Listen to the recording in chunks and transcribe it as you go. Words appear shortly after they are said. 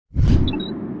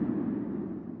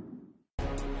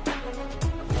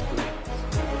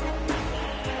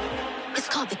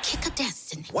kick of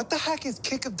destiny. What the heck is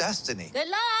kick of destiny? Good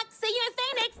luck. See you in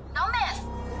Phoenix. Don't miss.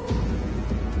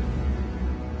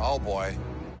 Oh, boy.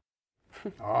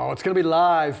 Oh, it's going to be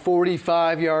live.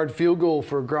 45-yard field goal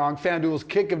for Gronk. FanDuel's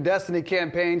Kick of Destiny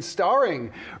campaign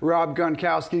starring Rob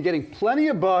Gronkowski, getting plenty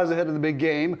of buzz ahead of the big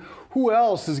game. Who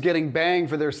else is getting banged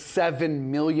for their $7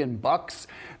 million?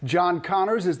 John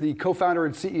Connors is the co-founder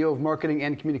and CEO of marketing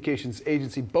and communications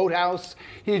agency Boathouse.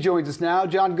 He joins us now.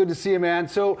 John, good to see you, man.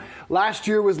 So last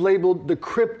year was labeled the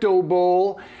Crypto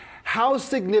Bowl. How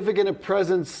significant a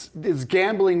presence is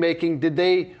gambling making? Did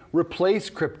they replace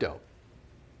crypto?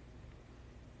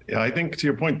 Yeah, I think to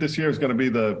your point, this year is going to be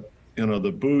the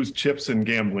booze, chips, and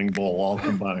gambling bowl all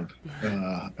combined.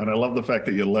 And I love the fact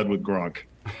that you led with Gronk.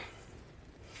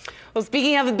 Well,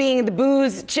 speaking of it being the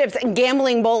booze, chips, and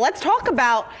gambling bowl, let's talk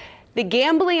about the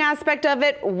gambling aspect of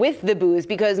it with the booze,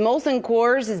 because Molson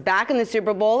Coors is back in the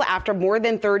Super Bowl after more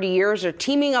than 30 years. They're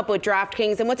teaming up with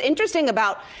DraftKings. And what's interesting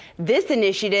about this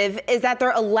initiative is that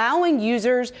they're allowing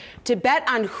users to bet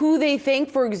on who they think,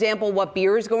 for example, what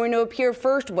beer is going to appear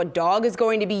first, what dog is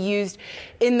going to be used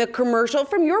in the commercial.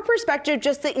 From your perspective,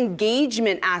 just the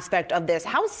engagement aspect of this,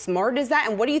 how smart is that?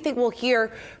 And what do you think we'll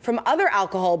hear from other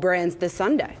alcohol brands this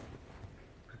Sunday?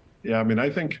 Yeah, I mean, I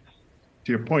think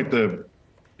to your point,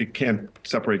 it can't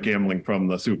separate gambling from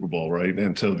the Super Bowl, right?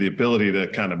 And so the ability to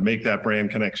kind of make that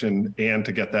brand connection and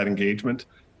to get that engagement,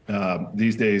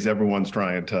 these days everyone's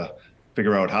trying to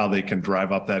figure out how they can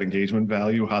drive up that engagement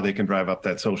value, how they can drive up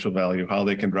that social value, how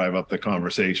they can drive up the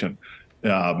conversation.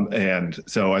 And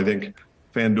so I think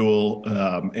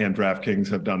FanDuel and DraftKings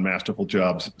have done masterful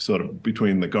jobs sort of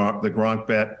between the Gronk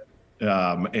bet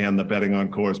and the betting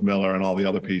on Coors Miller and all the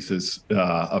other pieces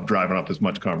of driving up as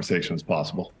much conversation as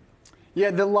possible. Yeah,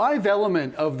 the live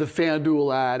element of the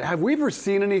FanDuel ad, have we ever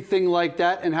seen anything like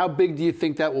that? And how big do you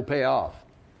think that will pay off?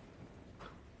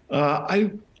 I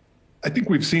think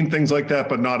we've seen things like that,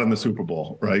 but not in the Super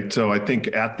Bowl, right? So I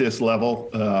think at this level,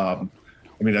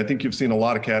 I think you've seen a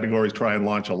lot of categories try and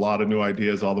launch a lot of new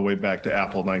ideas all the way back to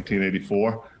Apple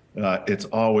 1984. It's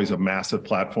always a massive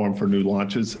platform for new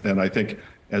launches. And I think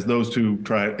as those two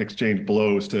try to exchange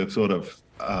blows to sort of,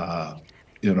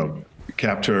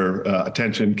 capture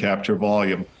attention, capture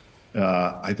volume,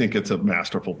 I think it's a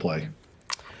masterful play.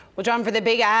 Well, John, for the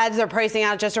big ads, they're pricing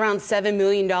out just around $7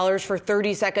 million for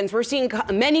 30 seconds. We're seeing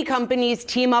many companies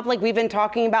team up like we've been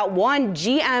talking about. One,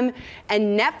 GM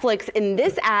and Netflix in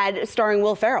this ad starring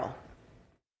Will Ferrell.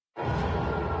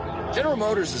 General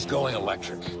Motors is going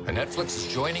electric, and Netflix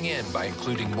is joining in by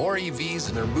including more EVs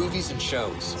in their movies and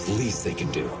shows. Least they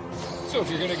can do. So if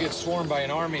you're going to get swarmed by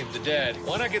an army of the dead,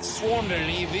 why not get swarmed in an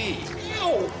EV?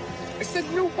 No! I said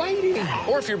no biting.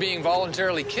 Or if you're being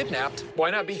voluntarily kidnapped, why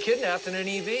not be kidnapped in an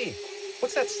EV?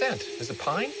 What's that scent? Is it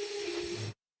pine?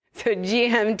 So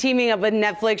GM teaming up with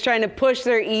Netflix, trying to push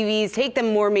their EVs, take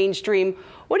them more mainstream.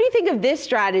 What do you think of this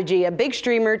strategy, a big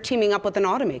streamer teaming up with an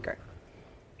automaker?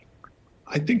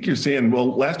 I think you're seeing,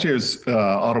 last year's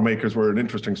automakers were an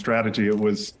interesting strategy. It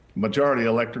was majority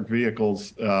electric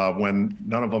vehicles when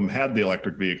none of them had the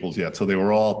electric vehicles yet. So they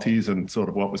were all teasing sort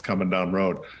of what was coming down the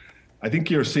road. I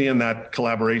think you're seeing that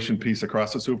collaboration piece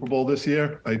across the Super Bowl this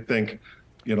year. I think,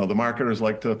 the marketers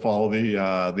like to follow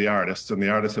the artists, and the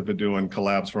artists have been doing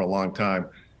collabs for a long time.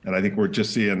 And I think we're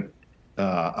just seeing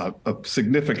a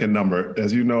significant number,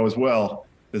 as you know as well.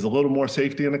 There's a little more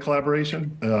safety in the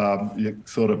collaboration.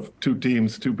 Sort of two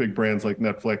teams, two big brands like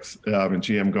Netflix and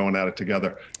GM going at it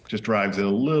together just drives a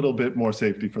little bit more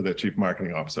safety for their chief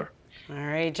marketing officer. All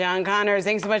right, John Connors,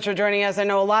 thanks so much for joining us. I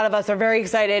know a lot of us are very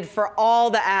excited for all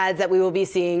the ads that we will be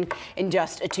seeing in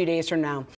just 2 days from now.